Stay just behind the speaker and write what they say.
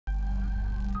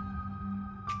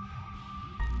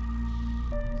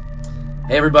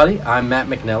Hey everybody, I'm Matt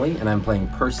MacNelly, and I'm playing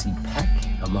Percy Peck,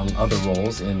 among other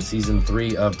roles, in Season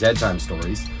 3 of Dead Time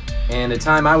Stories. And a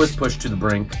time I was pushed to the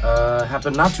brink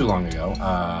happened not too long ago.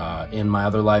 In my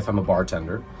other life, I'm a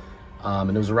bartender. And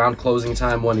it was around closing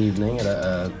time one evening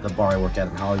at the bar I work at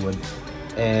in Hollywood.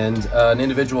 And an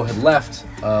individual had left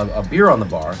a beer on the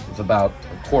bar with about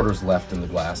quarters left in the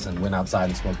glass and went outside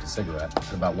and smoked a cigarette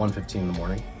at about 1:15 in the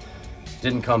morning.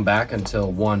 Didn't come back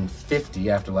until 1:50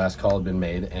 after the last call had been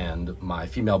made, and my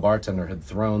female bartender had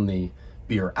thrown the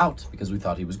beer out because we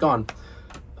thought he was gone.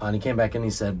 And he came back in and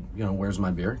he said, you know, where's my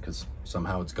beer? Because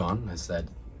somehow it's gone.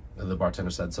 The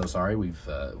bartender said, so sorry, we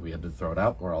had to throw it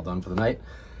out. We're all done for the night.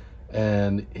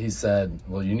 And he said,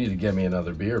 well, you need to get me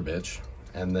another beer, bitch.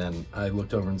 And then I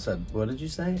looked over and said, what did you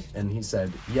say? And he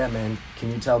said, yeah, man,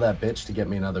 can you tell that bitch to get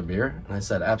me another beer? And I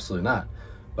said, absolutely not.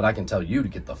 But I can tell you to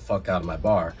get the fuck out of my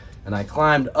bar. And I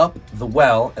climbed up the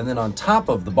well and then on top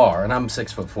of the bar, and I'm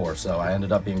 6'4", so I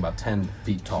ended up being about 10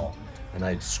 feet tall. And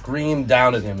I screamed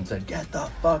down at him and said, get the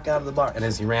fuck out of the bar. And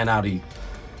as he ran out, he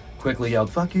quickly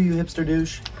yelled, fuck you, you hipster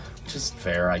douche. Which is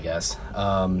fair, I guess.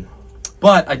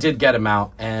 But I did get him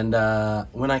out, and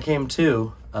when I came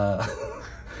to,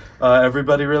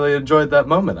 everybody really enjoyed that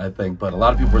moment, I think. But a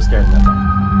lot of people were scared at that moment.